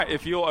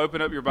If you'll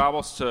open up your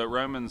Bibles to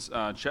Romans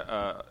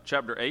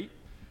chapter 8,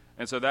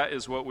 and so that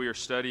is what we are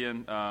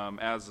studying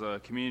as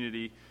a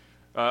community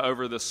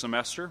over this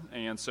semester,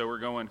 and so we're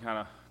going kind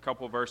of a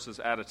couple verses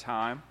at a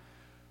time.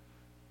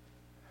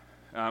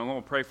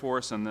 We'll pray for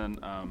us, and then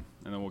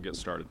we'll get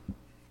started.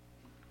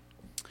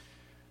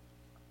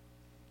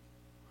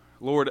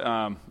 Lord,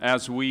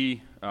 as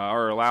we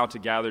are allowed to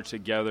gather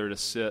together to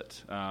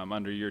sit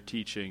under your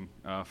teaching,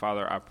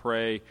 Father, I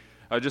pray,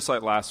 just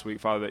like last week,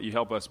 Father, that you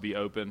help us be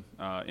open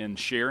in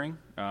sharing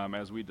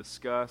as we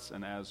discuss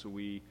and as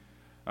we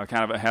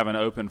kind of have an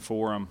open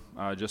forum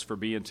just for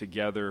being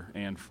together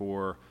and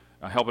for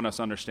helping us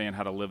understand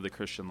how to live the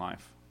Christian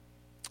life.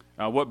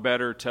 What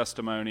better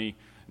testimony,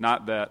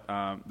 not that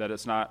that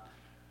it's not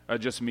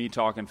just me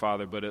talking,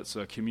 Father, but it's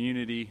a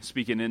community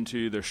speaking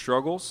into their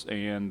struggles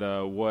and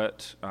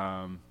what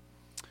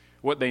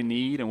they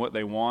need and what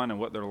they want and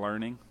what they're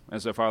learning.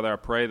 And so, Father, I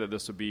pray that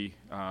this will be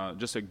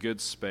just a good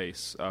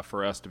space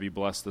for us to be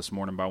blessed this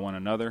morning by one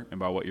another and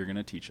by what you're going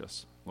to teach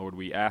us. Lord,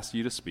 we ask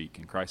you to speak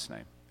in Christ's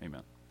name.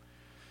 Amen.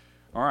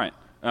 All right.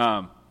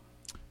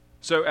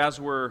 So as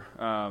we're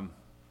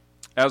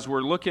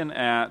looking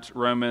at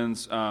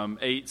Romans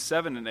 8,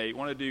 7, and 8, I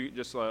want to do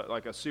just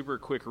like a super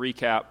quick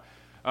recap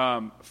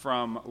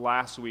from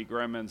last week,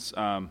 Romans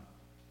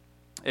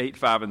 8,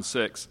 5, and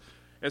 6.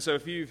 And so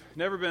if you've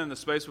never been in the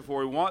space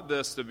before, we want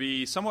this to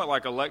be somewhat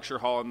like a lecture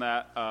hall in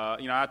that,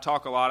 I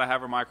talk a lot, I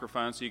have a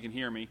microphone so you can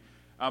hear me,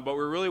 but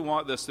we really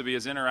want this to be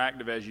as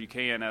interactive as you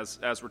can. As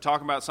we're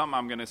talking about something,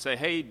 I'm going to say,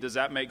 hey, does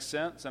that make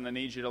sense? And I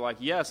need you to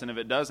yes, and if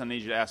it does, I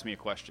need you to ask me a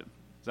question.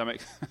 Does that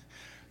make sense?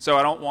 So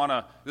I don't want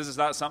to, this is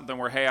not something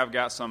where, hey, I've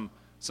got some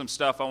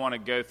stuff I want to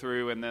go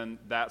through, and then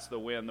that's the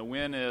win. The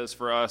win is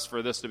for us,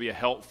 for this to be a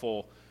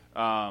helpful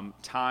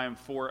time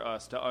for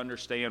us to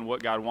understand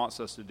what God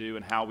wants us to do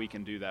and how we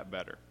can do that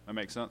better. That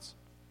makes sense?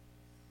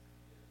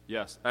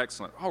 Yes,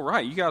 excellent. All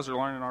right, you guys are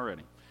learning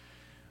already.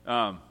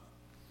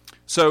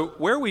 So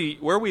where we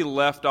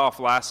left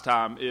off last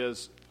time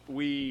is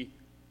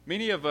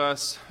many of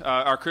us,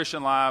 our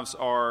Christian lives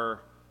are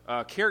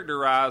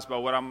characterized by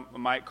what we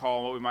might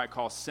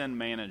call sin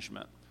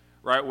management.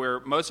 Right, where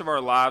most of our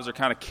lives are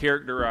kind of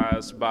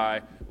characterized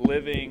by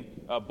living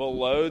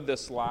below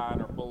this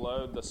line or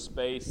below the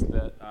space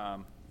that,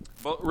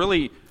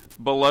 really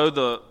below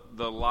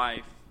the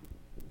life.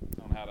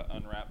 I don't know how to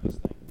unwrap this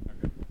thing.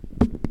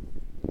 Okay.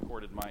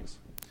 Corded mics.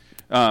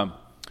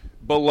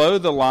 Below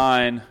the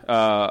line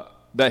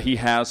that he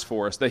has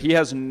for us, that he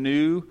has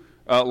new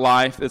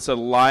life. It's a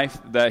life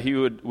that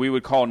we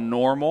would call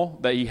normal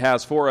that he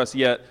has for us.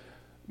 Yet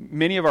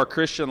many of our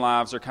Christian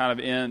lives are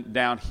kind of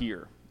down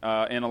here.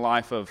 In a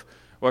life of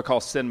what I call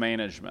sin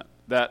management,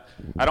 that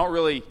I don't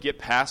really get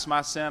past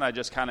my sin, I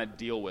just kind of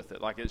deal with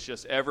it. Like it's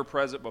just ever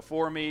present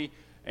before me,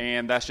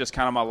 and that's just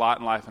kind of my lot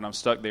in life, and I'm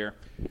stuck there.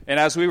 And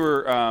as we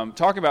were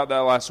talking about that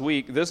last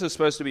week, this is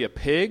supposed to be a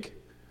pig,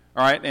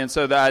 all right? And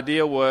so the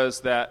idea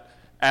was that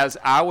as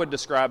I would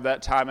describe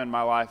that time in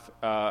my life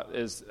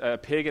is a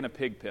pig in a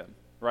pig pen,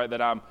 right?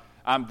 That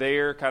I'm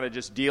there kind of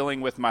just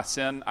dealing with my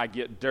sin. I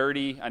get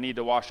dirty. I need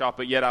to wash off.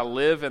 But yet I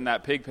live in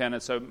that pig pen.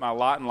 And so my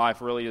lot in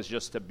life really is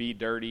just to be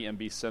dirty and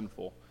be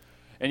sinful.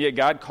 And yet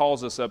God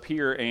calls us up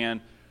here.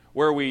 And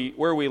where we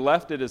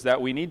left it is that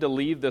we need to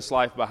leave this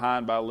life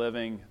behind by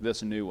living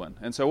this new one.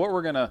 And so what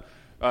we're going to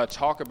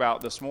talk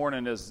about this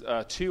morning is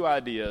two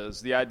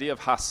ideas. The idea of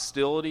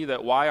hostility,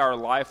 that why our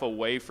life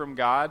away from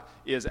God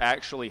is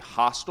actually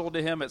hostile to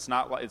Him. It's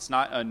not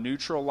a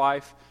neutral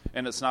life.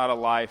 And it's not a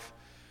life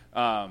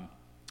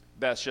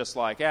that's just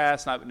like,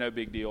 it's not no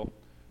big deal.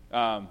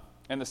 And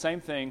the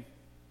same thing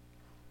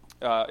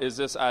is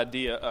this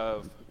idea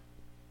of,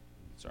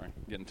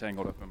 getting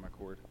tangled up in my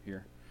cord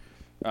here.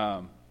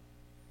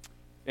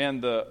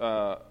 And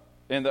the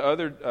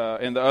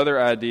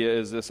other idea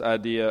is this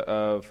idea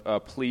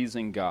of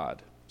pleasing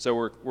God. So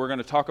we're going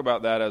to talk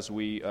about that as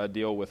we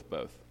deal with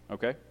both.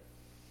 Okay.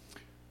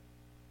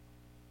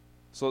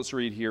 So let's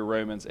read here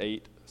Romans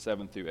 8,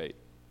 7 through 8.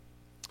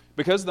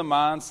 Because the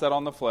mind set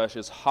on the flesh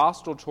is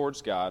hostile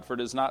towards God, for it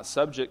does not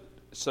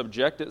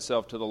subject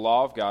itself to the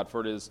law of God, for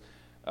it is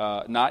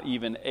not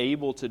even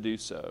able to do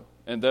so.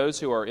 And those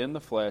who are in the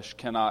flesh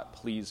cannot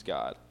please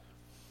God.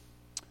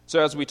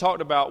 So as we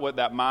talked about what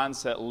that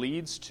mindset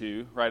leads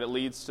to, right, it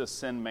leads to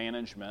sin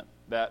management,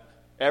 that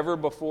ever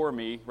before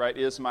me, right,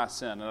 is my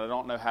sin, and I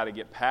don't know how to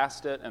get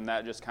past it, and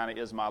that just kind of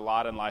is my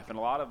lot in life. And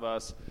a lot of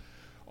us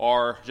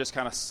are just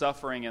kind of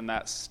suffering in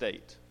that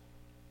state.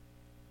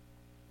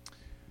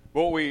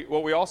 What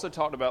we also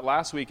talked about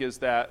last week is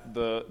that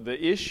the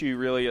issue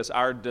really is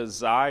our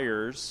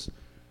desires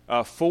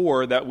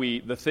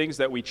the things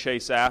that we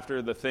chase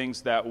after, the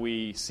things that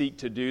we seek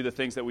to do, the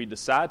things that we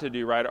decide to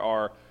do, right,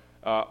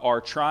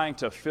 are trying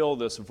to fill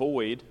this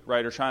void,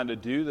 right, or trying to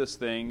do this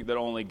thing that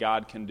only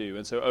God can do.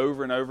 And so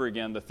over and over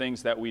again, the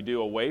things that we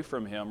do away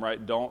from Him,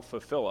 right, don't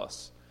fulfill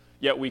us,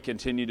 yet we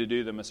continue to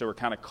do them. And so we're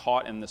kind of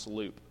caught in this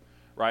loop,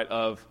 right,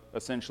 of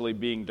essentially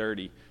being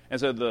dirty. And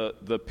so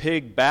the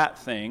pig bat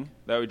thing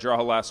that we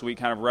draw last week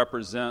kind of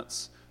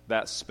represents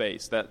that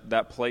space,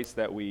 that place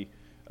that we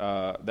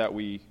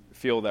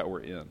feel that we're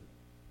in.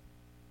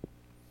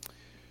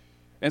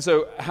 And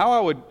so how I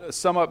would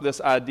sum up this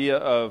idea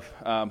of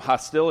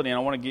hostility, and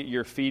I want to get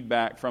your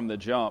feedback from the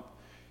jump,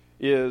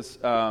 is,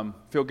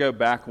 if you'll go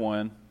back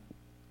one,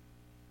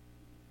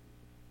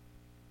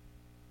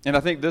 and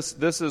I think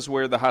this is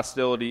where the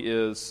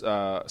hostility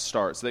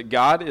starts, that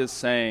God is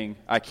saying,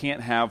 I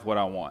can't have what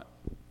I want.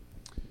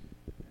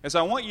 And so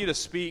I want you to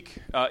speak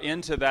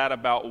into that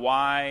about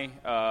why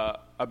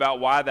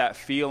that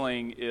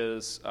feeling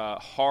is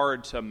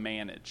hard to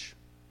manage.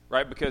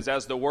 Right, because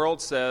as the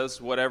world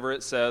says, whatever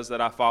it says that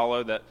I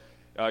follow, that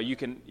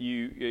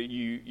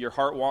your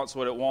heart wants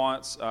what it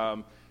wants.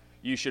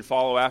 You should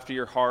follow after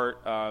your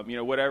heart.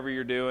 Whatever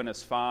you're doing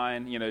is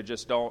fine.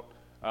 Just don't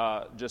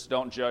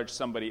judge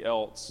somebody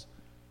else.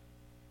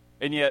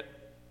 And yet,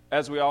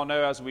 as we all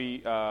know, as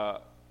we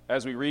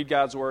read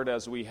God's word,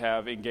 as we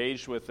have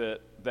engaged with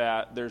it,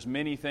 that there's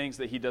many things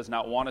that He does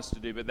not want us to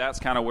do. But that's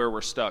kind of where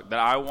we're stuck. That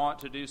I want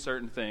to do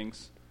certain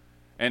things,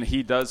 and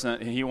He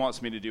doesn't. And He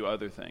wants me to do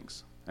other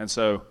things. And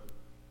so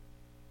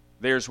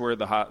there's where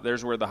the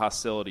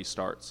hostility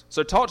starts.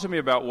 So talk to me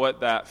about what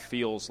that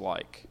feels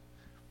like.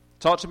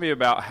 Talk to me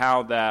about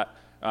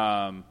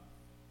how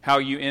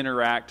you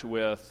interact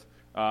with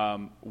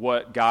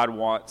what God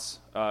wants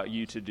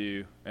you to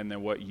do, and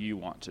then what you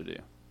want to do.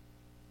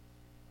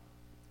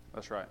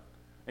 That's right.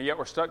 And yet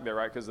we're stuck there,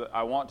 right? Because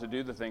I want to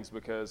do the things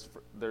because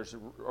there's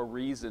a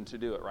reason to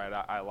do it, right?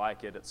 I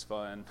like it. It's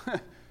fun.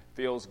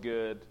 Feels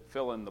good.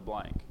 Fill in the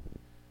blank.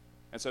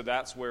 And so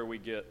that's where we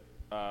get.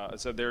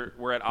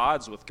 We're at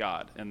odds with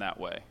God in that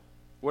way.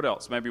 What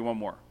else? Maybe one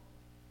more.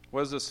 What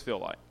does this feel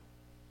like?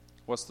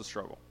 What's the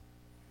struggle?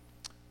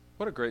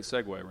 What a great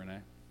segue,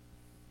 Renee.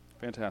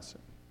 Fantastic.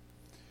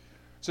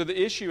 So the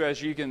issue,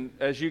 as you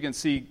can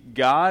see,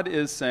 God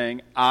is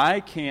saying,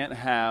 I can't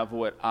have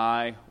what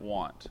I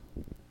want.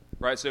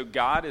 Right? So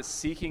God is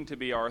seeking to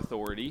be our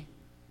authority.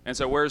 And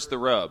so where's the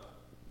rub?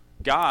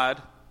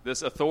 God,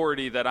 this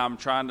authority that I'm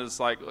trying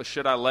to,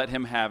 should I let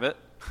Him have it?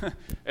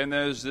 And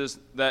there's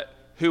that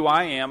who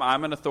I am,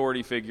 I'm an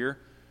authority figure,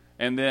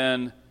 and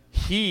then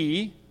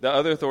He, the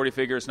other authority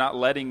figure, is not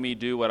letting me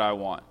do what I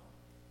want.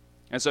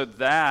 And so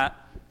that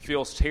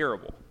feels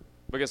terrible,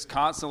 because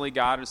constantly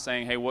God is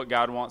saying, hey, what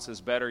God wants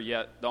is better,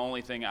 yet the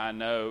only thing I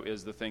know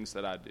is the things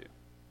that I do,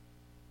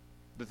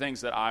 the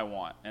things that I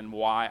want and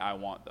why I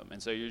want them.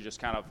 And so you're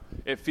just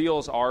it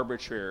feels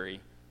arbitrary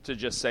to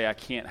just say I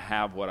can't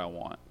have what I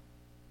want.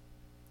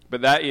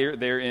 But that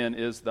therein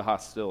is the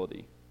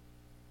hostility.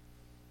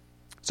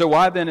 So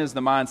why then is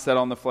the mind set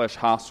on the flesh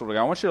hostile to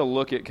God? I want you to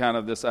look at kind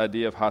of this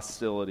idea of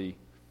hostility,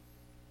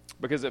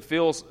 because it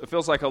feels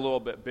like a little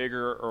bit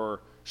bigger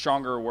or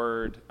stronger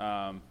word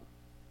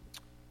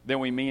than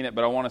we mean it,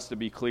 but I want us to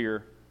be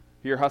clear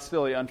here.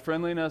 Hostility: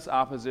 unfriendliness,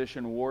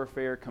 opposition,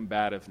 warfare,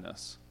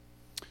 combativeness.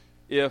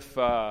 If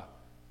I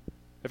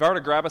were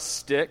to grab a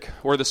stick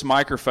or this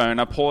microphone,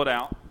 I pull it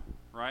out,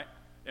 right?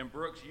 And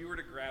Brooks, you were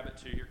to grab it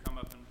too. Here, come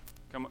up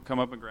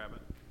and grab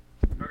it.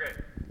 Okay,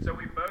 so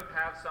we both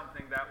have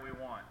something that we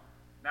want.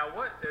 Now,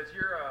 what is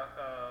you're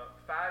a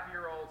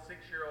 5-year-old,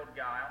 6-year-old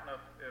guy? I don't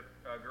know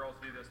if girls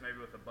do this, maybe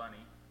with a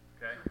bunny.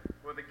 Okay,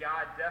 with a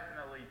guy,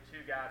 definitely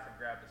 2 guys have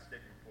grabbed a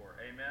stick before.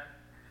 Amen.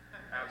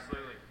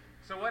 Absolutely.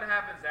 So what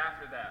happens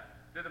after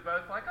that? Do they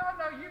both oh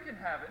no, you can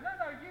have it.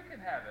 No, you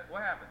can have it.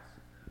 What happens?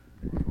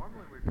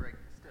 Normally we break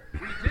the stick.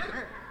 We do,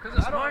 because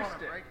it's my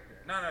stick.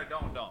 No,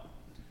 don't.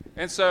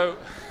 And so,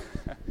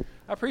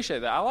 I appreciate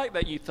that. I like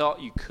that you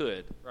thought you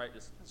could, right?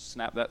 Just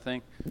snap that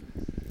thing.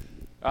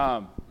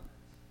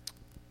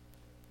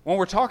 When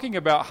we're talking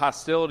about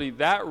hostility,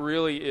 that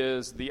really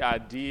is the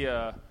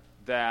idea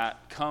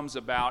that comes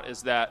about,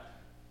 is that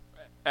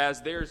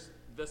as there's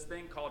this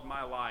thing called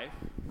my life,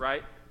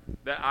 right,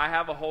 that I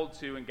have a hold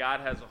to and God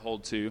has a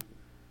hold to,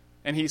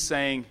 and He's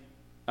saying,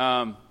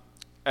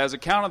 as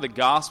account of the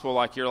gospel,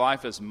 like your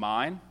life is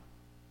mine.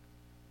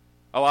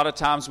 A lot of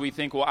times we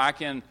think, well, I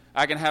can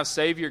have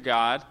Savior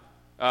God,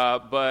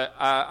 but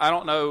I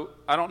don't know.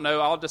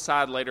 I'll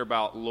decide later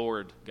about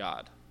Lord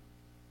God.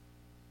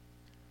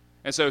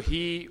 And so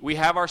we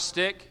have our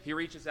stick. He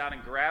reaches out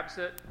and grabs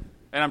it,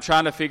 and I'm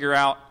trying to figure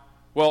out,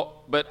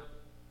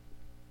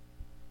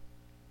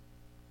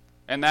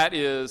 and that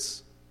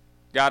is,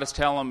 God is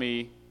telling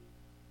me,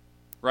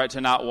 right,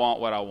 to not want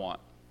what I want.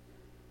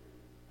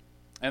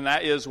 And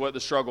that is what the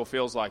struggle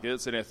feels like.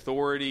 It's an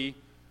authority.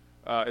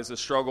 It's a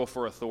struggle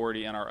for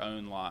authority in our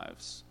own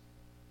lives.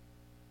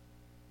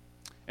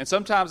 And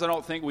sometimes I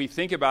don't think we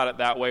think about it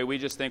that way. We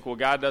just think, well,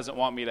 God doesn't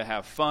want me to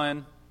have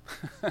fun.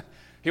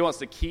 He wants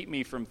to keep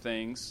me from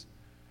things.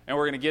 And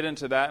we're going to get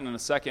into that in a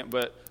second,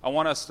 but I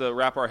want us to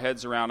wrap our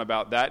heads around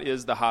about that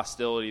is the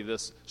hostility,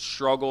 this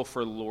struggle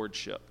for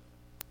lordship.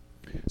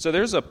 So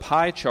there's a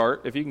pie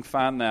chart, if you can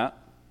find that.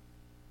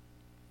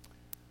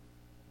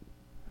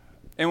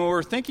 And when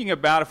we're thinking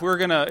about,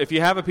 if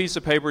you have a piece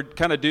of paper,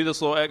 kind of do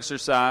this little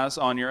exercise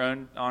on your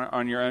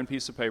own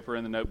piece of paper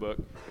in the notebook.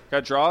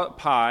 Kind of draw a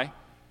pie,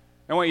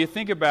 and what you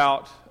think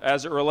about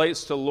as it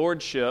relates to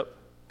lordship,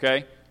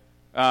 okay,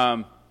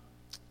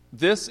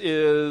 this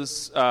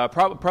is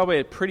probably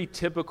a pretty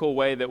typical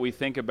way that we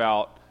think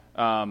about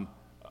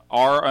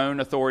our own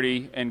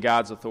authority and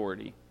God's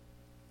authority.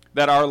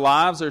 That our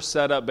lives are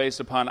set up based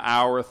upon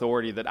our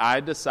authority, that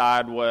I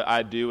decide what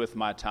I do with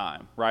my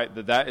time, right?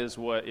 That is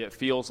what it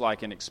feels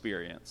like an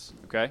experience,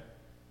 okay?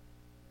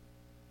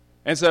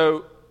 And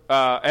so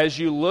as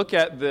you look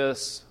at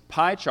this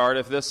pie chart,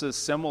 if this is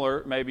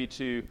similar maybe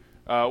to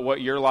what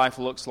your life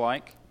looks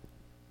like,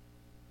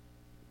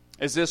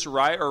 is this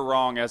right or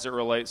wrong as it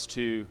relates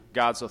to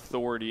God's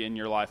authority in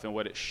your life and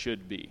what it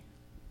should be?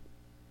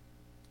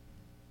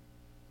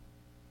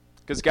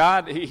 Because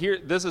God, here,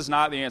 this is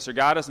not the answer.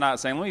 God is not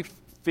saying, let me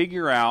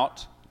figure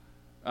out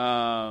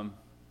all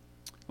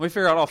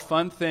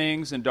fun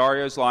things in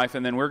Dario's life,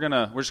 and then we're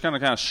just gonna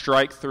kind of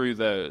strike through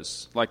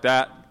those. Like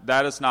that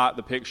is not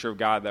the picture of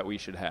God that we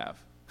should have.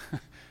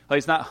 Like,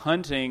 He's not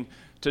hunting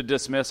to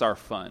dismiss our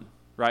fun,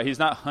 right? He's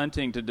not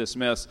hunting to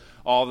dismiss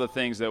all the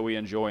things that we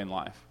enjoy in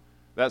life.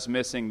 That's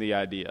missing the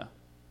idea.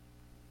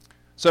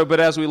 So, but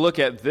as we look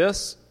at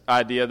this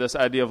idea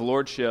of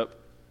lordship,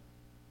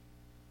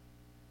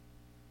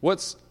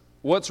 what's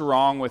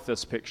wrong with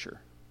this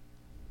picture?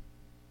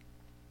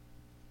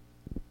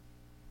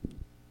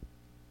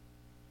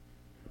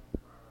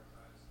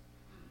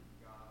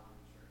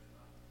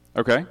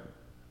 Okay.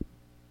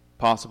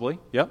 Possibly.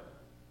 Yep.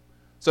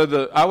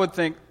 So I would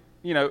think,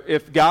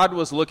 if God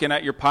was looking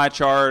at your pie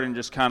chart and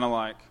just kind of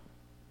like,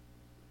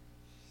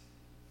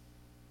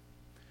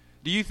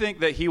 do you think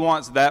that He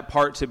wants that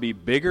part to be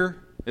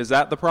bigger? Is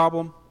that the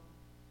problem?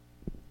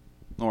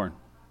 Lauren.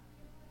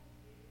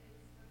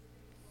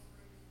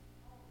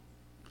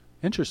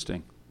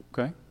 Interesting.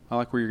 Okay. I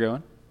like where you're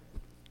going.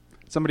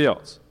 Somebody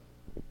else.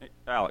 Hey,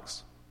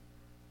 Alex.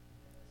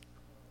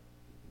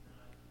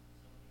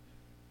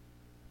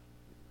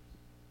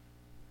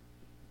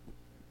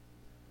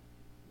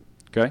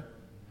 Okay.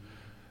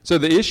 So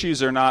the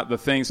issues are not the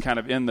things kind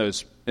of in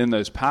those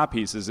pie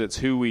pieces. It's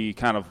who we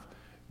kind of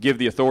give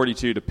the authority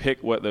to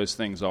pick what those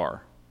things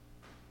are.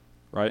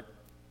 Right?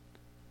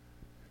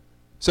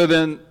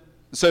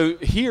 So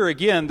here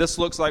again, this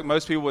looks like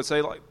most people would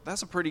say, like,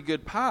 that's a pretty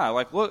good pie.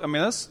 Like, look, I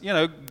mean, that's,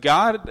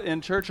 God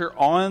and church are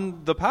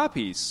on the pie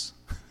piece.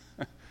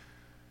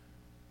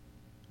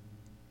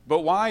 But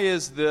why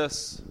is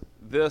this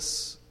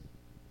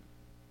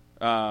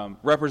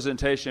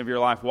representation of your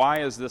life, why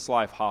is this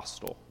life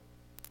hostile?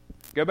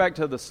 Go back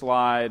to the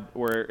slide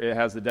where it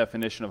has the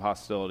definition of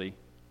hostility.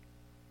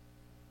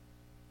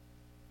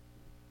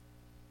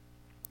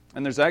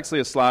 And there's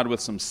actually a slide with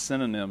some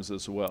synonyms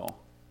as well.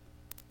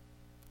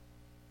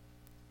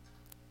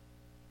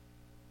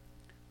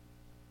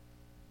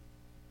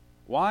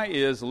 Why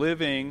is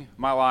living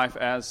my life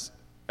as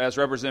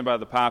represented by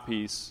the pie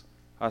piece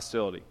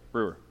hostility?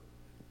 Brewer.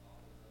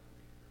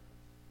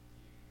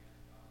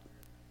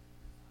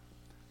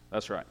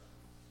 That's right.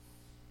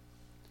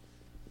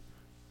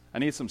 I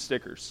need some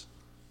stickers.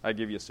 I'd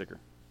give you a sticker.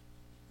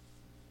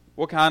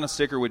 What kind of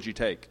sticker would you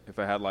take if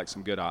I had like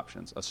some good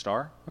options? A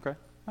star? Okay,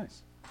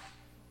 nice.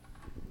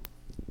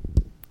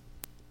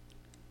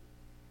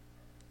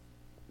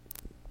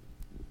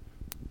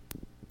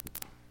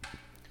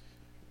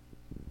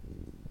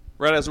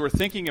 Right, as we're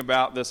thinking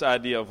about this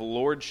idea of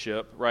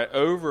lordship, right,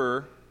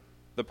 over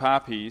the pie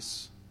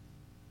piece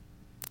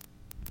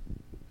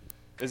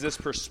is this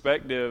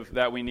perspective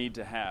that we need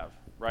to have,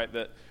 right?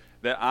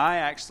 That I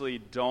actually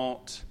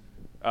don't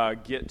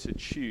get to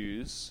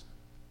choose.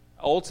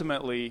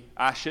 Ultimately,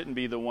 I shouldn't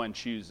be the one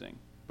choosing.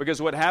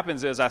 Because what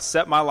happens is I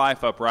set my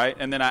life up, right?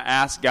 And then I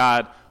ask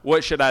God,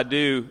 what should I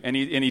do? And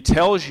he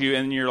tells you,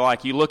 and you're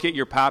like, you look at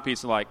your pie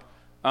piece and like,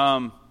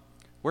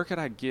 where could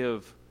I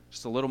give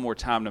just a little more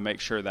time to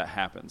make sure that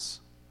happens?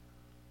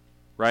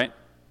 Right?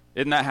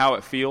 Isn't that how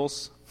it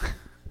feels?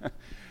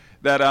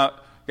 God,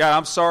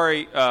 I'm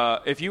sorry.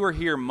 If you were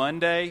here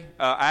Monday,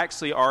 I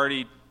actually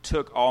already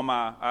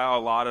I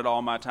allotted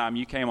all my time.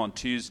 You came on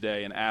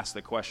Tuesday and asked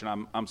the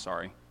question. I'm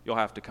sorry. You'll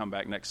have to come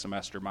back next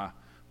semester. My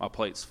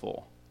plate's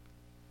full.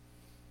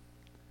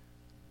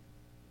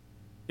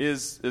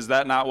 Is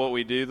that not what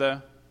we do,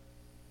 though?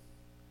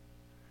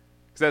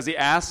 Because as he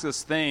asks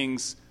us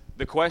things,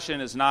 the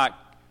question is not,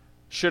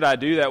 should I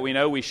do that? We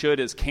know we should.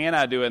 Is, can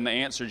I do it? And the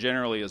answer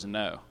generally is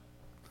no.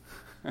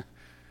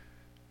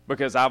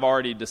 Because I've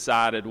already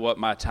decided what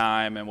my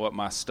time and what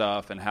my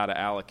stuff and how to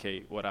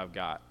allocate what I've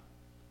got.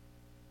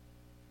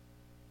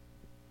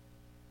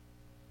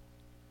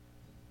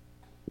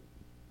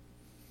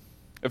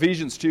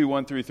 Ephesians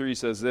 2:1-3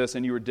 says this,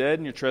 and you were dead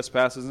in your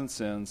trespasses and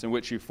sins, in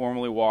which you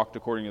formerly walked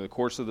according to the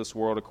course of this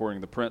world, according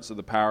to the prince of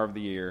the power of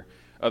the air,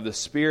 of the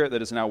spirit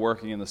that is now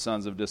working in the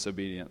sons of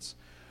disobedience.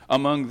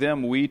 Among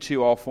them we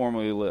too all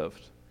formerly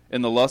lived,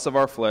 in the lusts of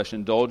our flesh,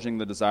 indulging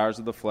the desires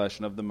of the flesh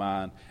and of the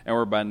mind, and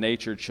were by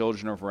nature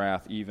children of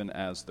wrath, even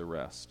as the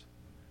rest.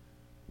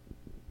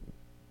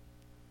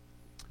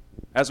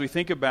 As we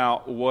think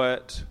about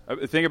what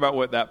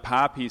that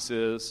pie piece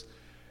is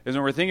when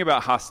we're thinking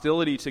about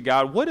hostility to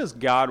God, what does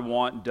God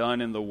want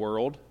done in the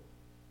world?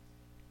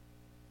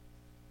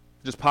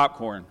 Just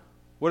popcorn.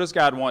 What does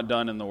God want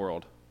done in the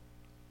world?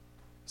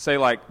 say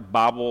like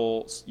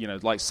Bible,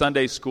 like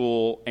Sunday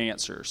school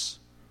answers,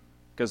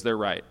 because they're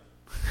right.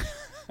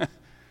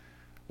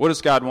 What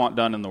does God want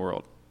done in the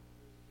world?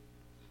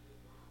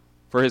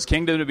 For his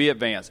kingdom to be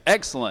advanced.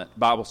 Excellent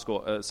Bible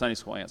school, Sunday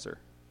school answer.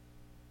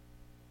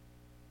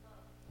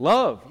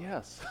 Love,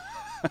 yes.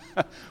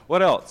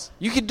 What else?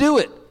 You can do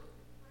it.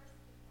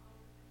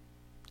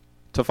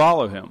 To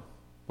follow him.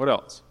 What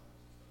else?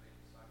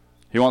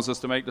 He wants us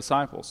to make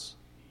disciples.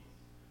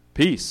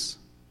 Peace.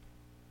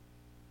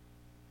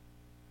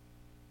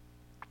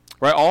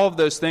 Right? All of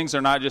those things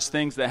are not just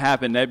things that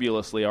happen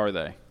nebulously, are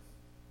they?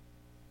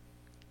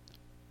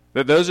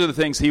 That those are the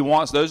things he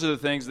wants. Those are the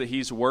things that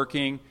he's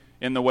working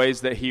in the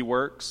ways that he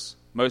works,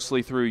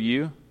 mostly through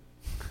you.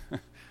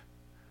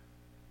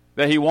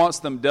 That he wants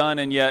them done,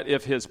 and yet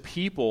if his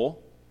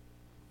people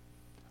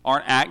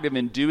aren't active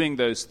in doing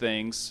those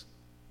things,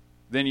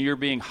 then you're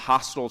being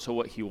hostile to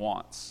what he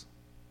wants.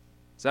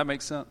 Does that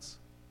make sense?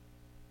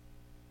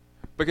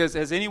 Because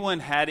has anyone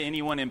had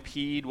anyone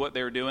impede what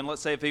they were doing?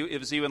 Let's say if it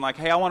was even like,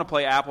 hey, I want to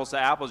play apples to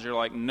apples. You're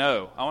like,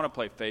 no, I want to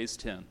play phase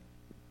 10.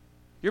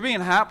 You're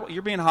being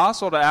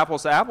hostile to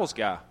apples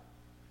guy.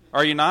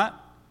 Are you not?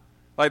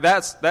 Like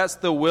that's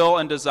the will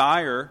and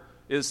desire,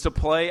 is to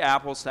play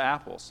apples to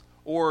apples.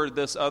 Or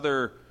this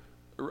other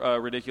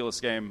ridiculous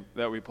game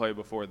that we played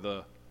before,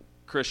 the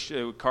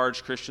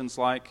cards Christians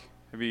like.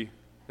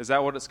 Is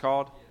that what it's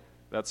called?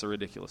 That's a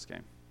ridiculous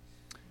game.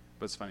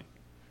 But it's funny.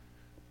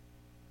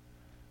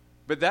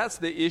 But that's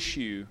the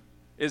issue,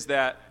 is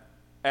that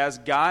as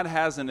God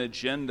has an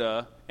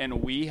agenda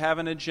and we have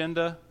an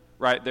agenda,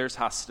 right, there's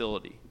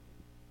hostility.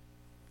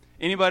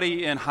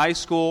 Anybody in high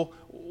school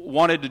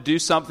wanted to do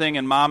something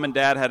and mom and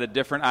dad had a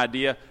different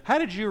idea? How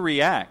did you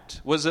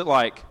react? Was it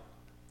like,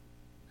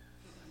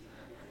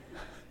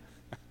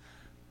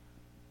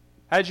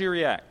 how'd you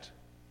react?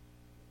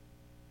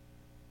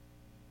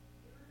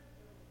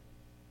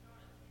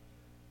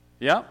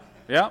 Yep.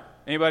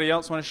 Anybody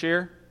else want to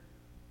share?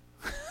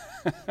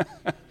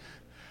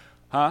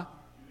 Huh?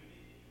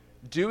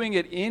 Doing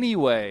it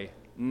anyway.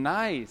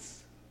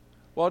 Nice.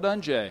 Well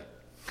done, Jay.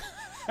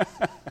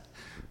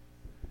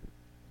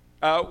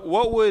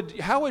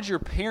 How would your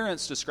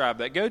parents describe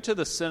that? Go to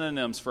the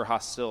synonyms for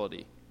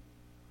hostility.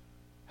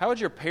 How would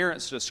your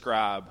parents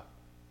describe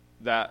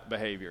that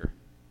behavior?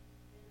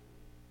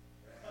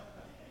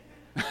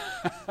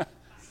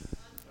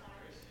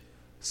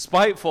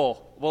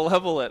 Spiteful,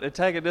 malevolent,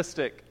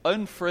 antagonistic,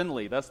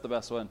 unfriendly. That's the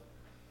best one.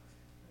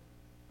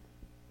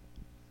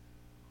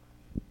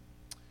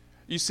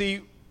 You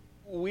see,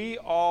 we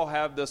all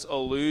have this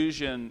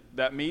illusion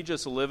that me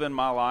just living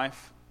my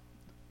life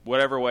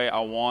whatever way I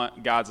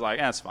want, God's like,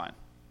 that's fine.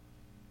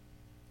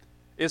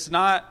 It's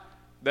not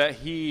that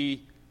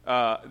he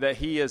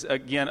is,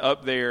 again,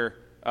 up there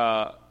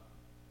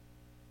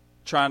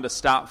trying to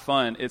stop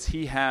fun. It's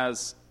he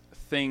has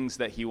things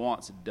that he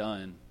wants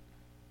done.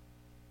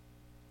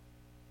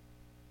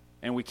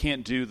 And we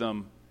can't do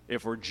them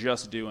if we're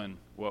just doing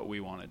what we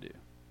want to do.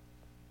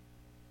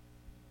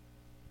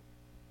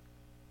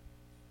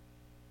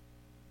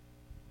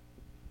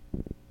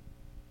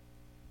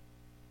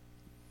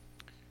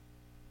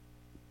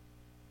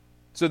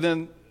 So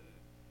then,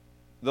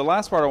 the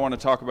last part I want to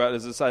talk about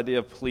is this idea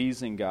of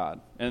pleasing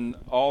God. And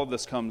all of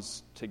this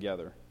comes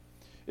together.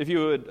 If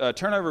you would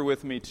turn over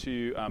with me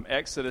to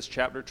Exodus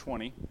chapter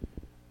 20.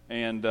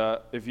 And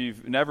if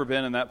you've never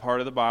been in that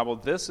part of the Bible,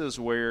 this is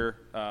where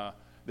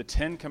the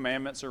Ten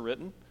Commandments are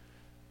written.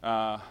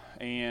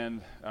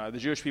 And the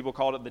Jewish people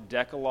called it the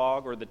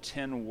Decalogue, or the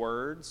 10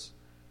 words.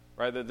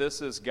 Right? That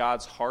this is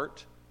God's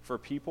heart for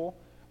people.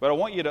 But I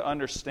want you to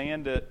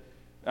understand it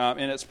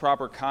in its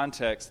proper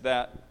context,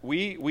 that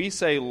we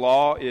say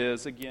law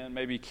is, again,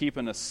 maybe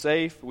keeping us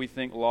safe. We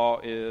think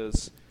law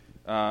is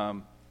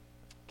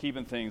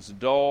keeping things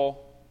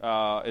dull.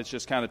 It's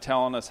just kind of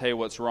telling us, hey,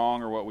 what's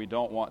wrong or what we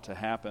don't want to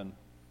happen.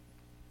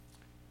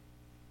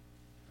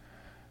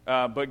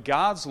 But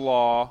God's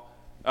law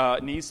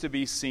needs to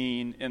be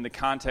seen in the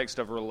context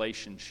of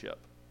relationship.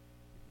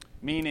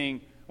 Meaning,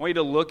 I want you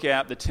to look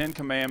at the Ten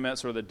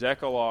Commandments or the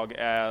Decalogue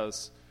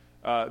as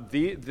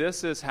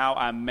this is how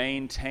I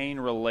maintain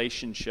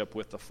relationship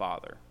with the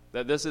Father.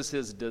 That this is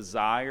his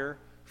desire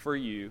for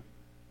you,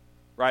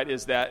 right?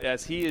 Is that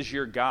as he is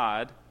your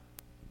God,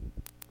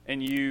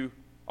 and you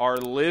are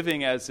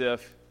living as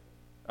if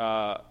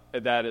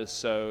that is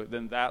so,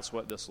 then that's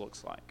what this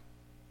looks like.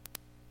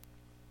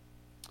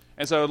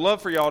 And so I'd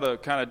love for y'all to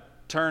kind of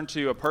turn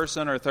to a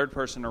person or a third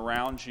person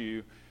around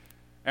you,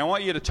 and I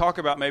want you to talk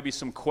about maybe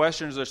some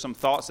questions or some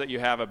thoughts that you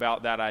have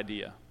about that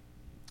idea.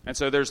 And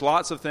so there's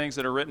lots of things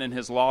that are written in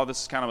his law.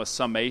 This is kind of a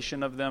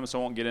summation of them, so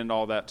I won't get into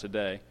all that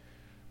today.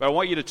 But I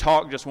want you to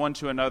talk just one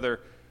to another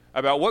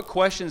about what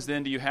questions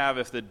then do you have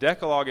if the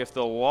Decalogue, if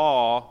the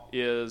law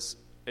is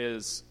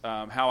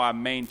how I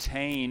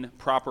maintain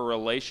proper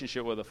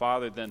relationship with the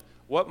Father, then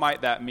what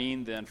might that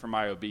mean then for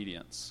my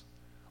obedience?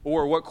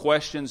 Or what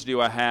questions do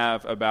I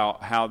have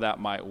about how that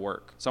might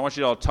work? So I want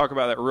you to all talk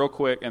about that real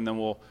quick, and then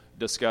we'll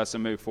discuss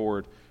and move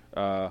forward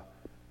as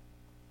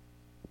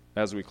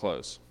we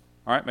close.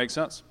 All right, make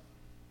sense?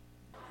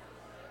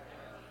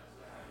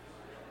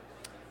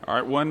 All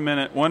right, 1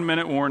 minute. 1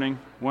 minute warning.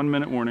 1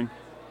 minute warning.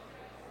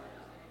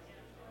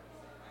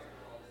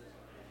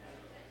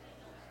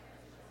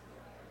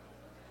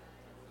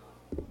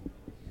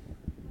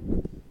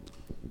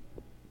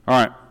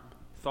 All right.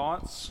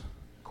 Thoughts,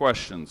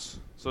 questions.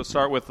 So let's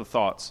start with the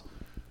thoughts.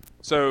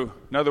 So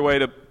another way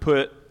to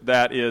put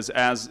that is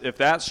as if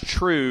that's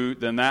true,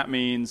 then that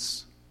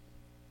means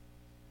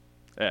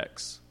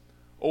X.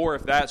 Or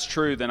if that's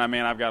true, then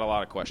I've got a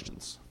lot of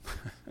questions.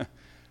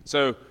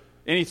 So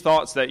any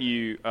thoughts that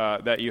you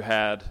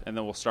had, and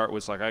then we'll start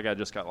with I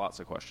just got lots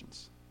of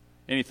questions.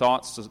 Any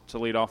thoughts to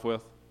lead off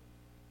with?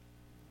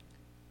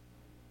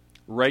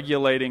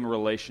 Regulating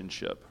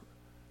relationship.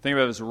 Think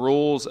about it as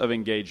rules of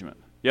engagement.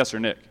 Yes, sir,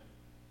 Nick.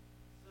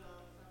 So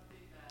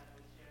something that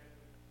was shared.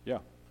 Yeah.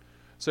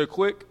 So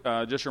quick,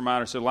 just a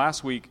reminder. So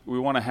last week we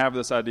want to have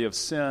this idea of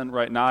sin,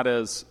 right? Not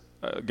as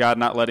God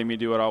not letting me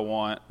do what I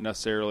want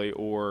necessarily,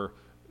 or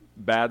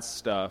bad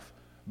stuff,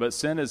 but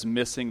sin is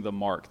missing the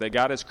mark. That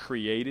God has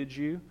created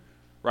you,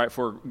 right,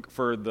 for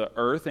the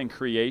earth and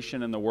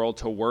creation and the world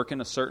to work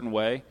in a certain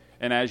way,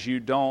 and as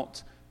you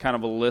don't kind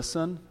of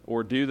listen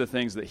or do the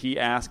things that He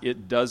asks,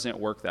 it doesn't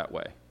work that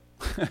way.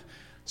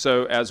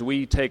 So as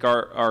we take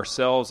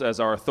ourselves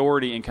as our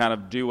authority and kind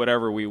of do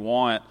whatever we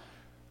want,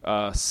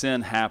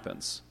 sin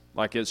happens.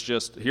 Like it's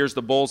just, here's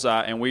the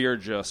bullseye, and we are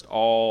just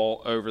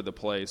all over the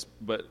place,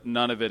 but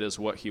none of it is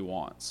what He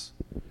wants.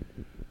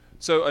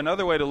 So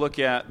another way to look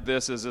at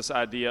this is this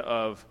idea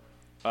of,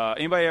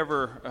 anybody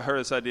ever heard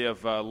this idea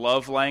of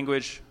love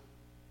language,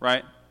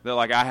 right? They're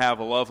like, I have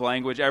a love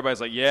language. Everybody's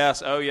like,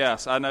 yes, oh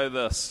yes, I know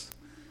this.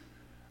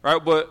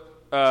 Right, but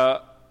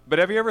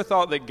have you ever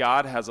thought that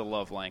God has a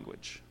love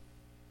language?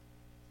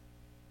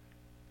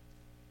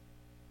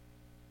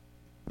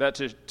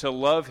 That to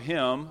love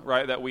Him,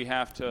 right, that we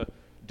have to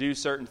do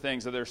certain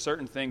things, that there are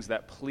certain things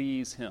that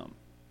please Him.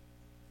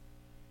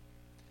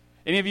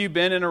 Any of you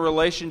been in a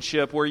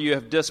relationship where you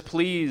have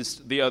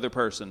displeased the other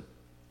person?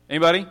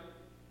 Anybody?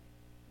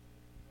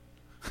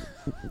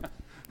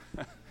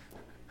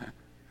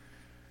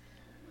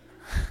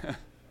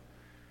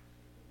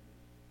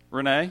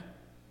 Renee?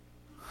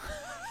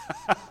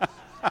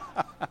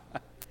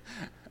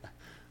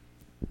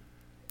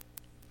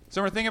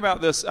 So we're thinking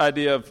about this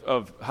idea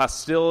of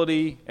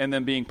hostility and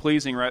then being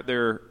pleasing, right?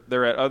 They're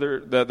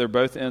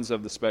both ends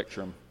of the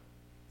spectrum.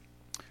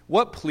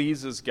 What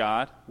pleases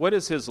God? What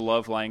is His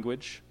love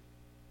language?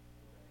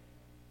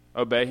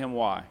 Obey Him.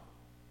 Why?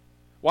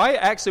 Why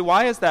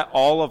is that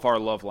all of our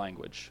love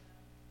language?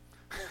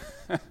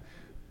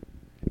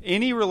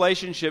 Any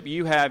relationship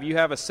you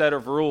have a set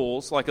of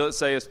rules. Like let's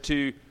say it's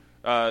two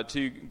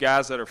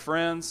guys that are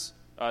friends,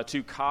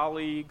 two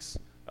colleagues,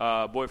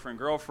 boyfriend,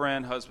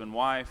 girlfriend, husband,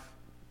 wife.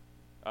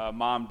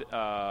 Mother,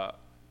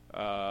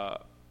 I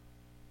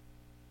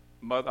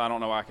don't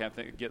know why I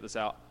can't get this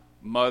out.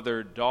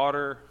 Mother,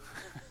 daughter,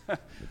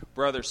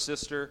 brother,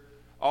 sister.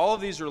 All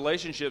of these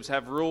relationships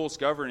have rules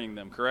governing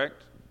them,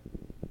 correct?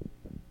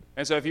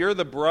 And so if you're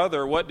the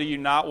brother, what do you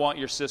not want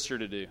your sister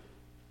to do?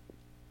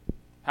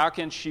 How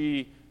can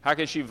she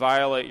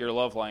violate your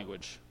love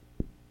language?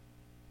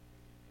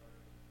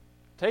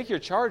 Take your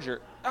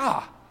charger.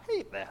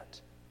 Hate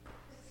that.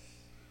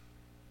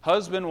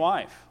 Husband,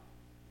 wife.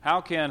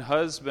 How can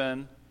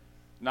husband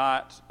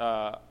kind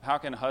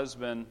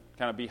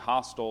of be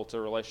hostile to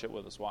a relationship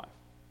with his wife?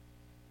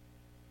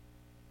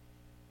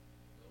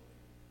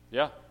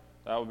 Yeah,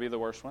 that would be the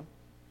worst one.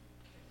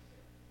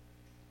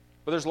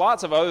 But there's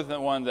lots of other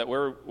than one that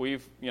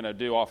we've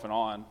do off and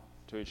on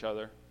to each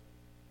other.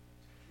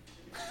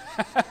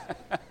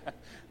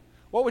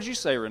 What would you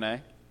say, Renee?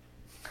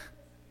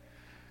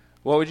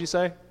 What would you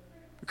say?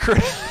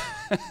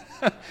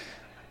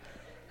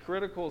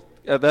 Critical.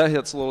 That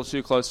hits a little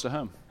too close to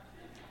home.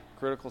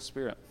 Critical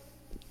spirit.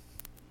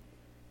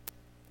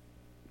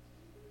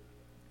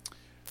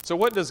 So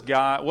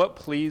what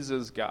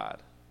pleases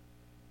God?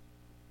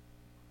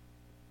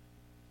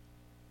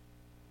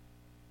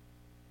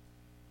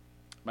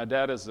 My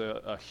dad is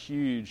a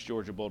huge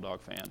Georgia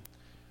Bulldog fan.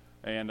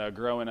 And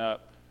growing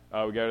up,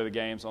 we go to the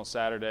games on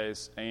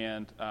Saturdays.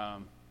 And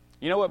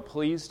you know what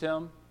pleased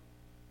him?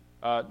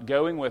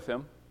 Going with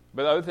him.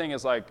 But the other thing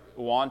is like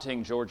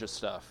wanting Georgia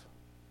stuff.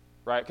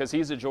 Right? Because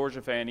he's a Georgia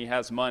fan, he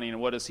has money,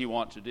 and what does he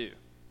want to do?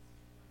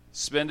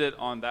 Spend it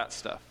on that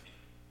stuff.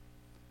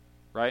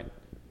 Right?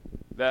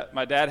 That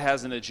my dad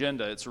has an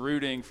agenda. It's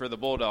rooting for the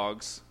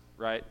Bulldogs,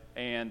 right?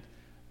 And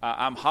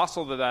I'm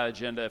hostile to that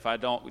agenda if I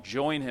don't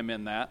join him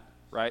in that,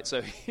 right?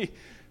 So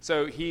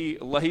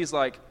he's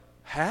like,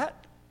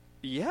 hat?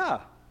 Yeah.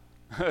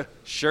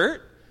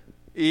 Shirt?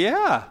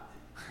 Yeah.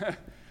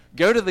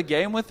 Go to the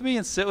game with me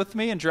and sit with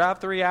me and drive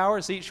 3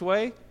 hours each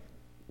way?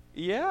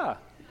 Yeah.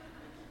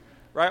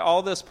 Right?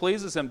 All this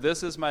pleases him.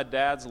 This is my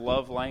dad's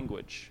love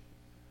language.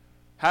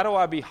 How do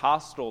I be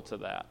hostile to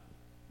that?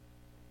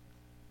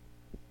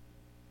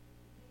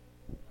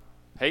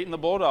 Hating the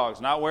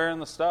Bulldogs, not wearing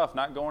the stuff,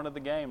 not going to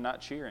the game,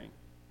 not cheering.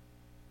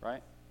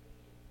 Right?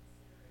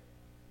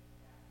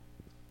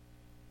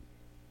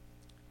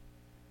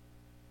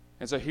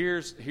 And so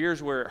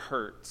here's where it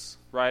hurts.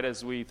 right,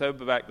 as we throw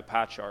back the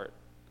pie chart,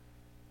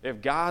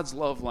 if God's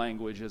love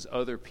language is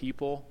other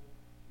people,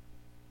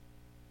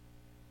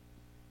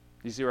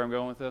 you see where I'm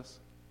going with this?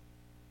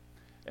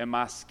 And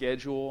my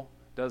schedule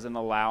doesn't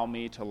allow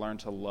me to learn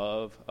to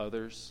love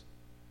others,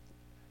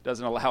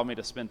 doesn't allow me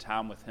to spend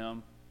time with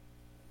Him,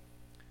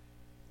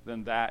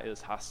 then that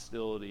is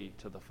hostility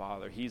to the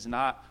Father. He's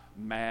not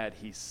mad,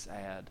 He's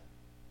sad.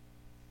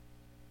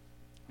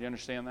 Do you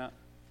understand that?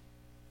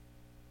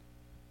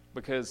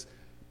 Because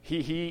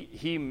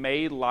he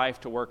made life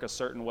to work a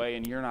certain way,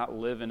 and you're not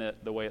living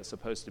it the way it's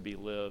supposed to be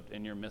lived,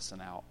 and you're missing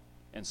out.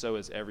 And so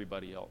is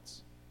everybody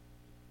else.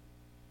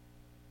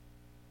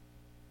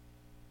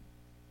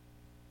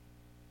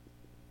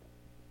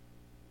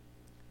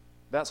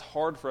 That's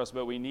hard for us,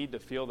 but we need to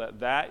feel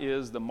that. That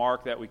is the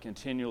mark that we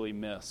continually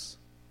miss.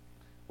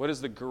 What is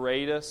the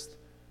greatest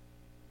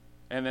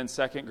and then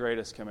second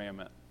greatest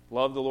commandment?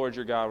 Love the Lord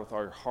your God with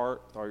all your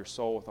heart, with all your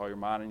soul, with all your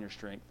mind and your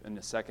strength. And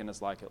the second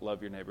is like it,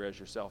 love your neighbor as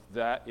yourself.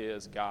 That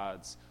is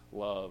God's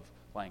love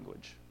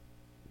language.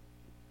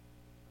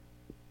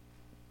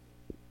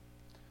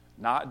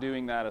 Not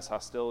doing that is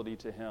hostility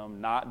to Him.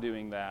 Not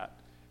doing that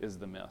is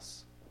the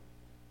miss.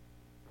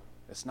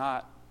 It's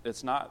not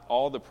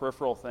all the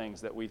peripheral things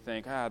that we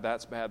think,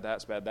 that's bad,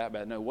 that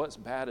bad. No, what's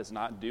bad is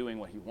not doing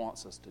what He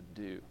wants us to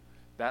do.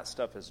 That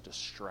stuff is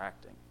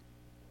distracting.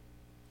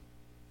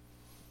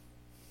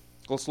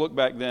 Let's look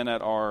back then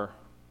at our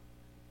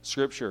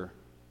scripture.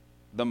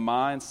 The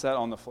mind set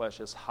on the flesh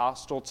is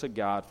hostile to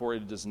God, for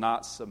it does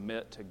not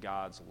submit to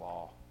God's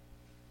law.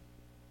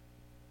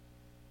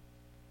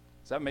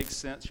 Does that make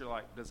sense? You're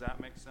like, does that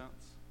make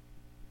sense?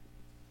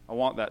 I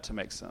want that to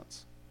make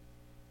sense.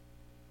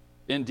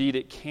 Indeed,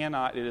 it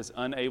cannot. It is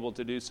unable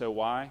to do so.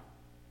 Why?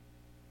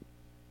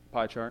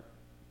 Pie chart.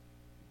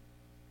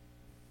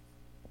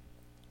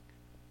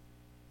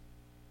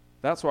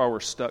 That's why we're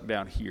stuck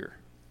down here.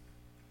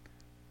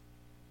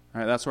 All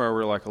right, that's why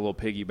we're like a little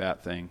piggy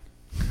bat thing.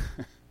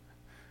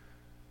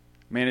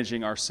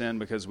 Managing our sin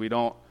because we're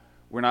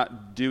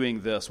not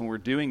doing this. When we're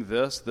doing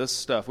this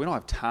stuff, we don't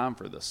have time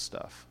for this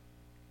stuff.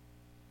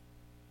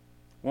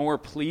 When we're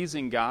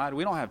pleasing God,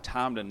 we don't have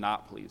time to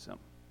not please Him.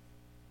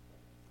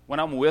 When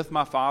I'm with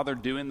my Father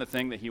doing the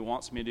thing that He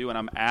wants me to do, and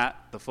I'm at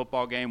the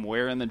football game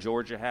wearing the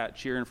Georgia hat,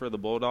 cheering for the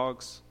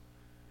Bulldogs,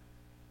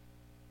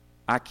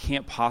 I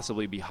can't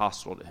possibly be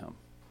hostile to Him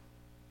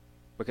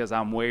because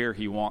I'm where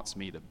He wants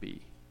me to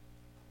be.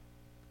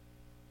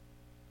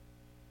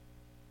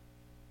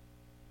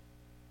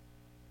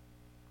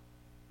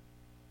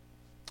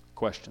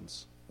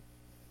 Questions?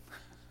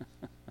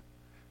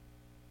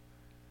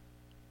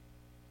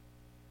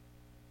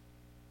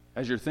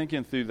 As you're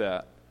thinking through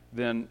that,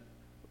 then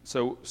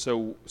so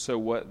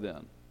what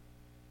then?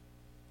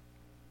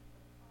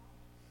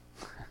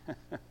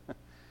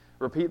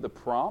 Repeat the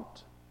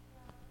prompt?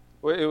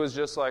 Well, it was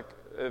just like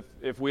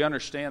if we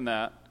understand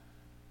that,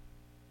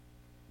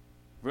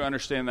 if we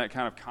understand that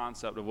kind of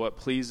concept of what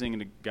pleasing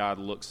to God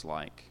looks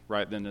like,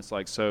 right? Then it's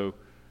like, so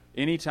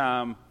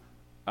anytime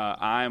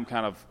I am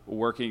kind of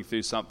working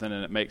through something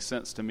and it makes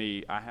sense to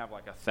me, I have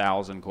like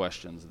 1,000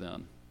 questions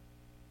then,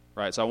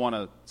 right?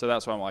 So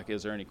that's why I'm like,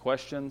 is there any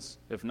questions?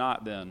 If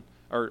not, then,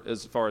 or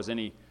as far as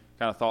any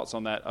kind of thoughts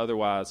on that,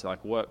 otherwise,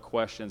 like what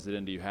questions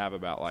then do you have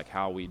about like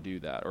how we do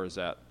that? Or is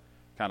that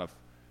kind of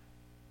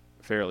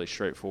fairly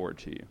straightforward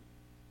to you?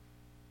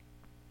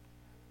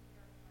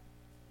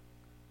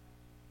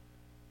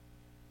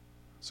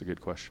 That's a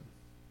good question.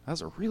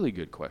 That's a really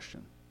good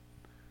question.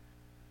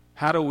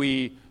 How do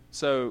we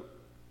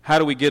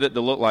get it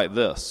to look like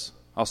this?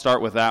 I'll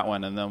start with that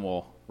one and then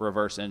we'll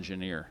reverse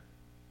engineer.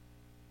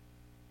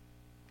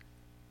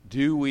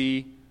 Do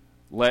we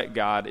let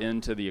God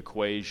into the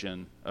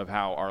equation of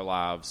how our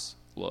lives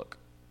look,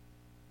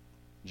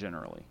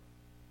 generally?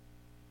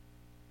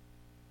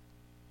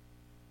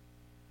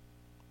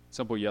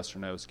 Simple yes or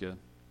no is good.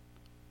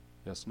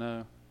 Yes,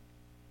 no.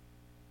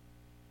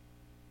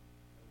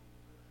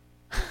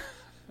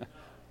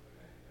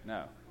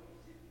 No.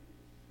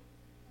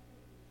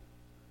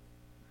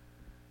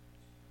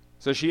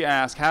 So she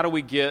asked, how do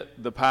we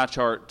get the pie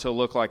chart to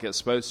look like it's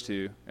supposed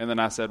to? And then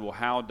I said, well,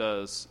 how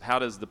does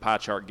the pie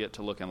chart get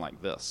to looking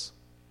like this?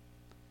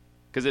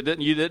 Because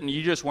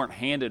you just weren't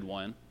handed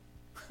one.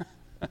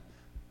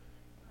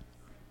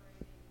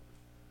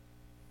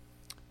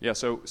 Yeah,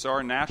 so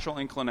our natural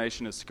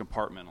inclination is to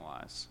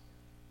compartmentalize.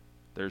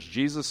 There's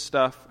Jesus'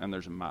 stuff and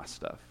there's my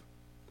stuff.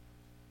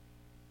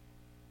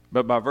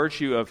 But by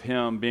virtue of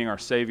Him being our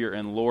Savior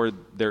and Lord,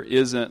 there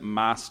isn't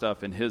my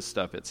stuff and His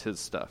stuff, it's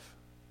His stuff.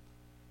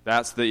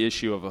 That's the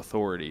issue of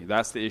authority.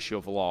 That's the issue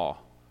of law.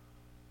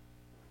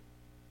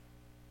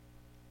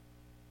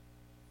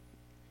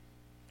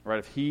 Right?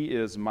 If He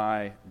is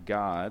my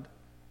God,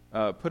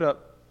 put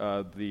up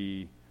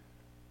the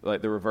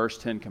reverse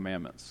 10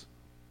 Commandments.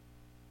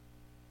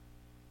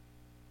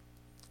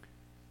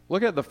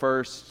 Look at the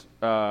first.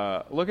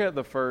 Look at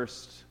the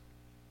first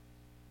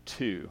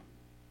two.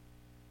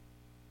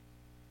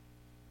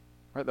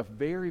 Right? The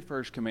very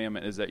first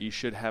commandment is that you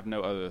should have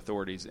no other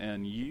authorities,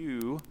 and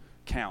you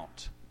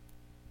count.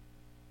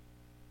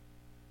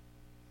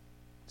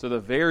 So the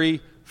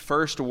very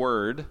first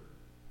word,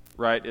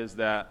 right, is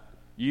that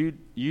you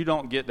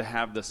don't get to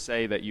have the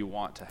say that you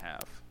want to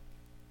have.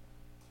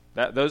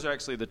 Those are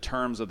actually the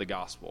terms of the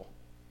gospel.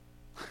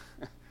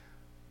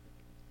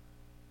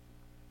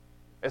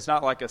 It's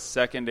not like a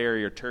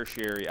secondary or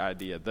tertiary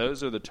idea.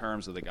 Those are the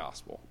terms of the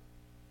gospel.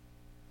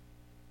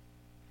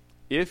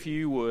 If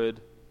you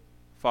would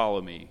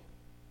follow me,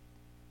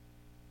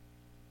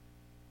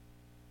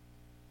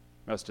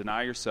 you must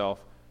deny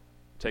yourself,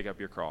 take up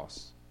your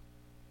cross,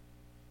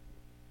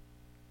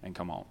 and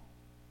come on.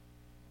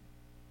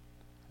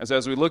 And so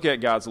as we look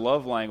at God's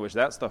love language,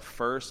 that's the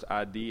first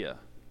idea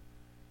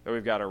that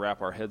we've got to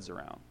wrap our heads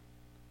around.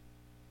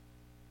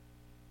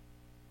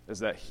 Is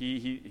that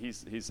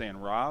he's saying,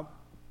 Rob,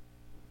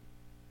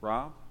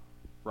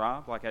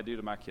 like I do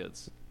to my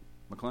kids.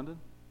 McClendon,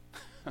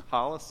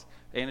 Hollis,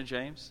 Anna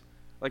James.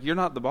 Like, you're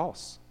not the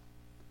boss.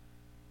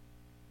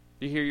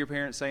 Do you hear your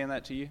parents saying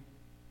that to you?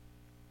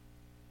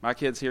 My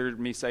kids hear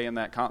me saying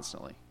that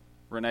constantly.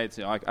 Renee,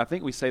 I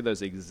think we say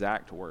those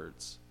exact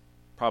words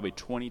probably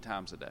 20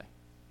 times a day.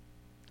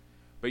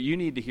 But you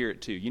need to hear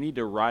it too. You need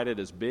to write it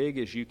as big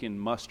as you can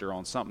muster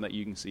on something that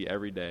you can see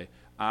every day.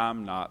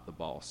 I'm not the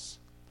boss.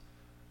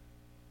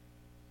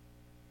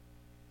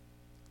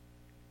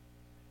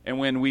 And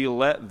when we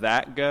let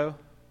that go,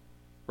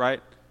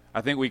 right,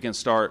 I think we can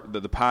start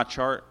the pie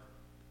chart.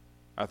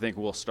 I think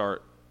we'll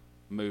start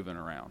moving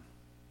around.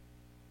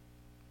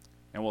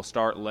 And we'll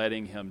start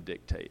letting him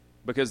dictate.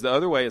 Because the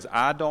other way is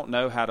I don't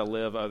know how to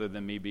live other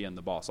than me being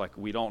the boss. Like,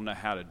 we don't know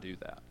how to do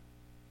that.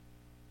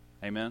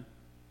 Amen?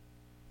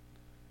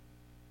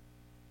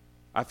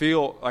 I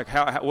feel like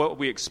what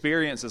we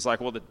experience is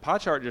like, well, the pie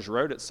chart just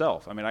wrote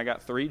itself. I mean, I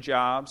got 3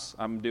 jobs.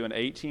 I'm doing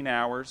 18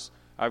 hours.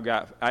 I've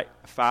got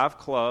 5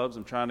 clubs.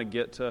 I'm trying to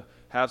get to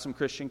have some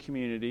Christian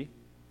community.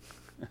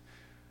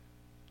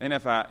 And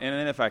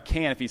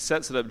if he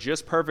sets it up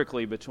just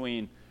perfectly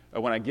between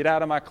when I get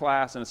out of my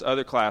class and this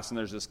other class, and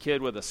there's this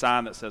kid with a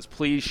sign that says,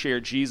 please share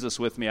Jesus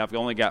with me. I've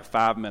only got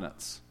 5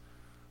 minutes.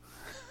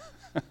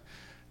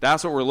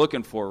 That's what we're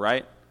looking for,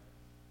 right?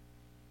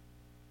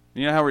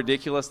 You know how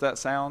ridiculous that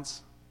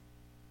sounds?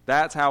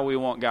 That's how we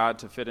want God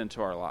to fit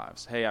into our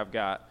lives. Hey, I've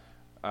got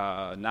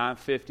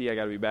 9:50. I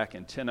got to be back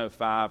in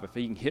 10:05. If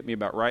he can hit me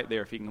about right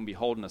there, if he can be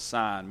holding a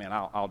sign, man,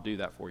 I'll do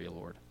that for you,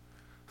 Lord.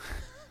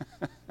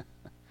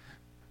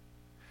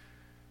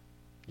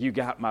 You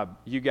got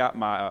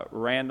my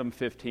random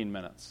 15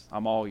 minutes.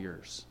 I'm all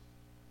yours.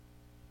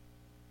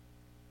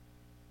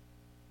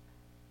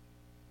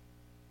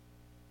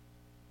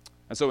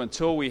 And so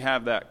until we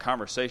have that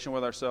conversation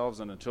with ourselves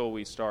and until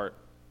we start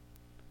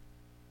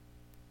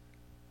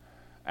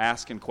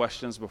asking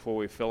questions before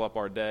we fill up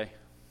our day,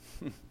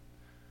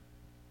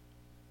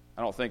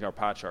 I don't think our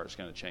pie chart is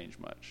going to change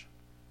much.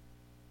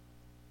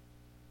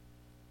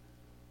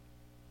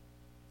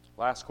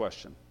 Last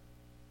question.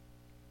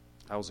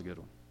 That was a good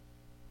one.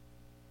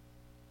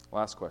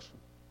 Last question.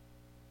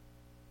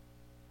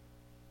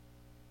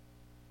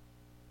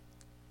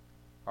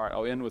 All right,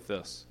 I'll end with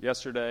this.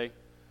 Yesterday,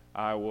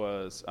 I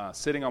was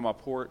sitting on my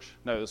porch.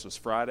 No, this was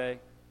Friday.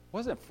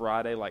 Wasn't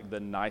Friday like the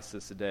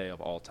nicest day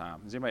of all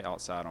time? Is anybody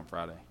outside on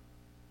Friday?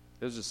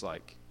 It was just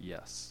like,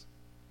 yes.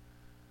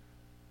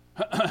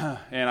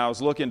 And I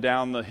was looking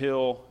down the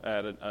hill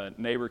at a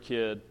neighbor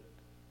kid.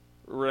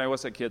 Renee,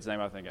 what's that kid's name?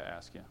 I think I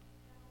asked you.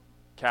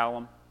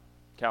 Callum.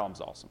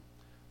 Callum's awesome.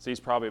 So he's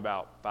probably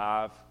about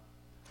 5,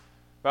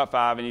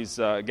 and he's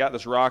got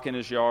this rock in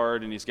his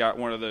yard, and he's got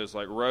one of those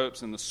like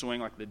ropes and the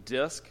swing, like the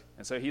disc.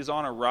 And so he's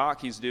on a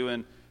rock. He's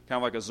doing kind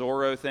of like a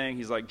Zorro thing.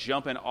 He's like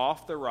jumping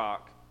off the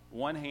rock,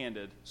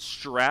 one-handed,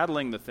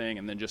 straddling the thing,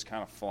 and then just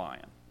kind of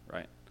flying,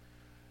 right?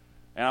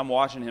 And I'm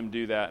watching him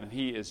do that, and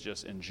he is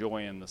just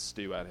enjoying the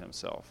stew out of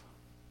himself.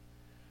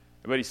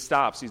 But he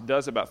stops. He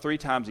does it about 3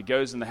 times. He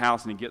goes in the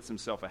house, and he gets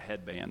himself a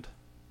headband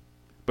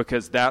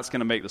because that's going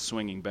to make the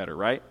swinging better,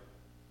 right?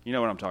 You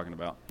know what I'm talking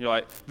about. You're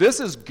like, this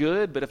is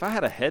good, but if I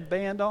had a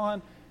headband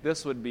on,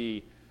 this would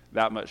be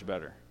that much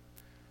better.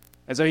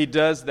 And so he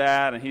does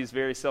that, and he's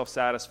very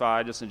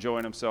self-satisfied, just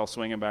enjoying himself,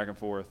 swinging back and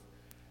forth.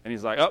 And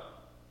he's like, oh,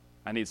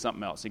 I need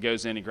something else. He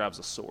goes in, he grabs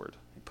a sword.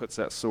 He puts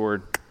that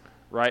sword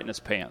right in his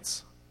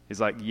pants. He's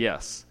like,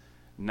 yes,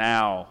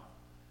 now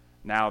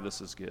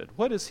this is good.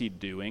 What is he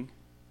doing?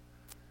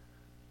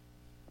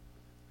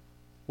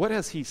 What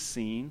has he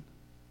seen?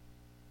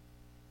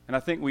 And I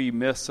think we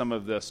miss some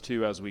of this,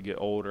 too, as we get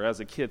older. As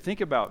a kid,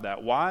 think about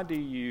that. Why do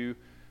you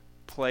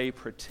play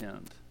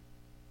pretend?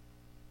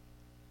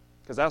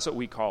 Because that's what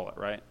we call it,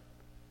 right?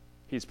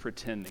 He's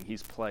pretending.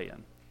 He's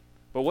playing.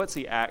 But what's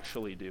he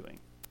actually doing?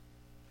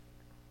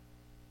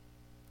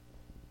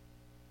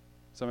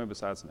 Somebody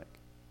besides Nick.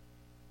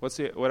 What's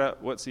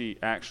he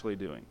actually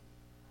doing?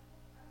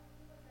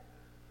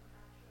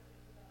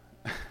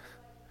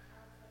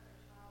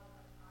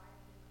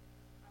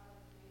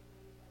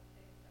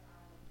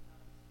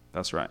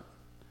 That's right.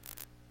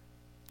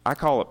 I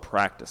call it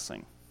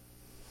practicing.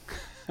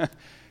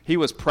 He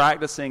was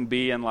practicing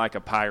being like a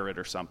pirate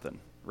or something,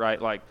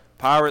 right? Like,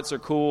 pirates are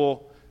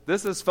cool.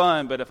 This is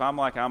fun, but if I'm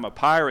a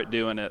pirate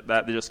doing it,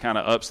 that just kind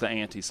of ups the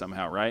ante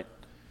somehow, right?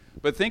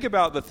 But think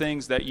about the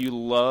things that you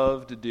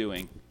loved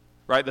doing,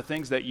 right? The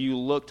things that you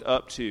looked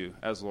up to,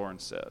 as Lauren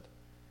said.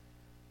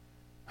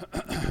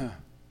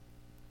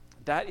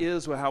 That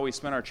is how we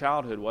spent our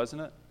childhood,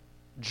 wasn't it?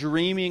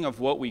 Dreaming of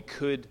what we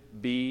could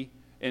be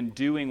and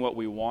doing what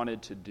we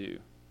wanted to do.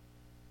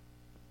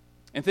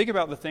 And think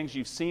about the things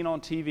you've seen on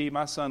TV.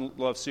 My son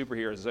loves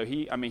superheroes. So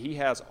he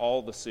has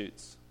all the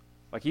suits.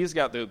 Like, he's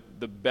got the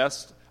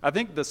best. I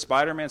think the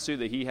Spider-Man suit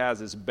that he has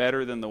is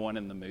better than the one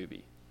in the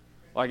movie.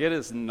 Like, it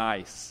is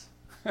nice.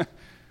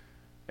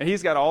 And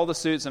he's got all the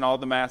suits and all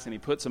the masks, and he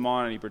puts them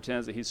on, and he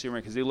pretends that he's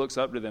Superman because he looks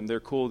up to them.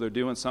 They're cool. They're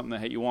doing something that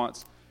he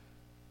wants.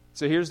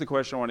 So here's the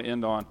question I want to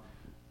end on.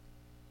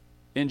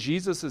 In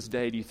Jesus'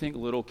 day, do you think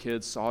little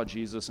kids saw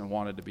Jesus and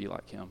wanted to be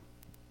like him?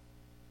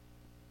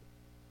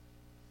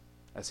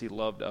 As he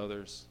loved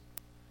others,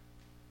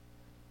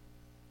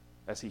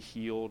 as he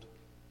healed,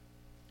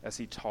 as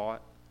he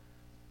taught.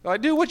 They're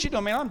like, dude, what you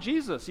doing, man? I'm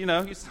Jesus. He's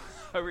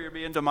over here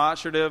being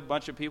demonstrative,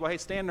 bunch of people. Hey,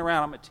 stand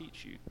around, I'm going to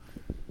teach you.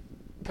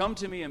 Come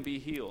to me and be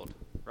healed,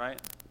 right?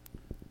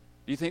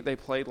 Do you think they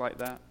played like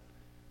that?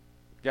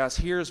 Guys,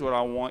 here's what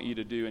I want you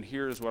to do, and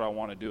here's what I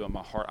want to do in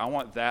my heart. I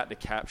want that to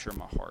capture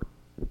my heart.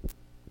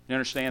 You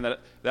understand that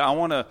I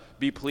want to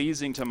be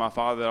pleasing to my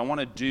Father, that I want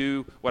to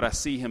do what I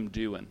see him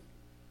doing,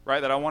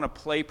 right? That I want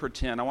to play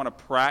pretend, I want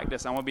to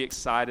practice, I want to be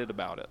excited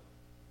about it.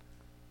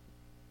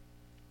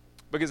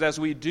 Because as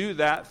we do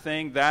that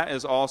thing, that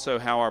is also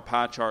how our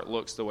pie chart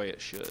looks the way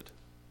it should.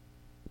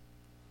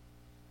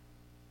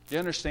 Do you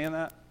understand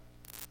that?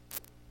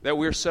 That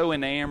we're so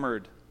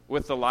enamored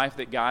with the life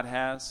that God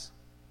has,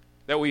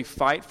 that we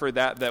fight for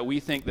that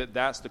we think that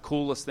that's the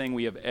coolest thing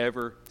we have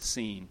ever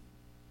seen.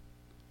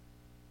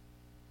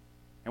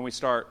 And we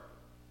start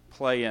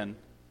playing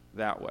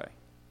that way.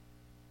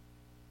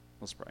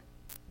 Let's pray.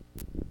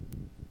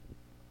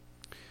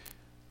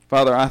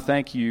 Father, I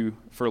thank you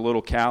for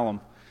little Callum.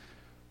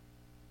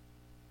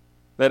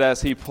 That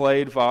as he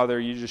played, Father,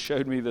 you just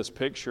showed me this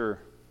picture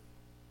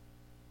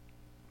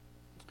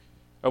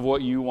of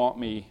what you want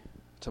me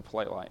to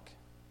play like.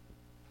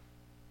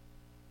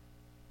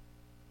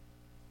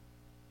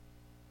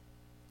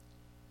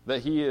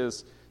 That he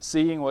is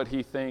seeing what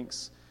he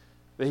thinks,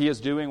 that he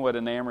is doing what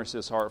enamors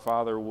his heart.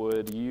 Father,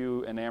 would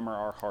you enamor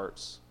our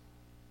hearts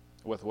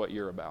with what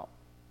you're about?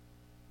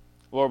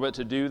 Lord, but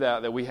to do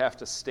that we have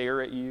to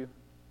stare at you.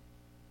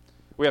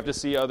 We have to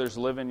see others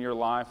live in your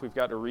life. We've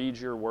got to read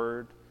your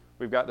word.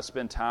 We've got to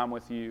spend time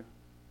with you.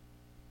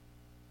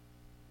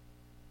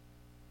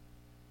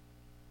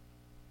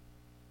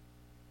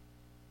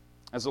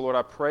 As the Lord,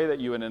 I pray that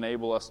you would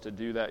enable us to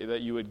do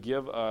that you would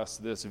give us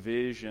this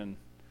vision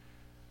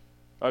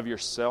of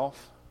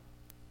yourself,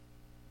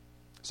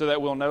 so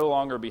that we'll no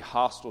longer be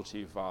hostile to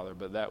you, Father,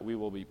 but that we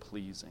will be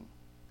pleasing,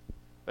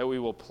 that we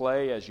will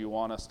play as you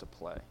want us to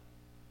play.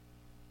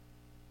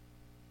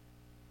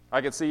 I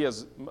could see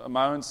as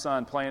my own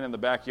son playing in the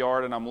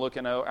backyard, and I'm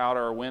looking out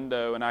our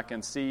window, and I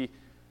can see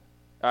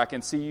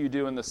you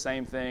doing the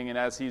same thing, and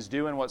as he's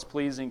doing what's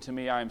pleasing to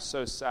me, I am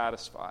so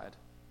satisfied.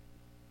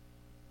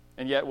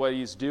 And yet what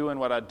he's doing,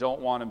 what I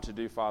don't want him to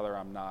do, Father,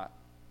 I'm not.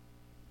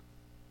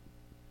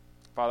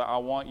 Father, I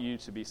want you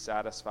to be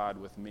satisfied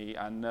with me.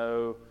 I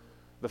know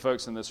the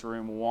folks in this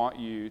room want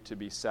you to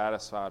be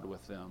satisfied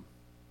with them.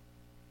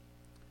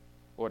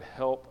 Lord,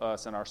 help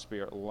us in our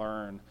spirit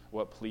learn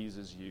what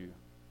pleases you,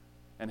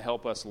 and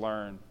help us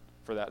learn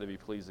for that to be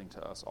pleasing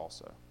to us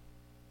also.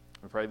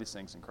 We pray these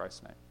things in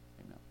Christ's name.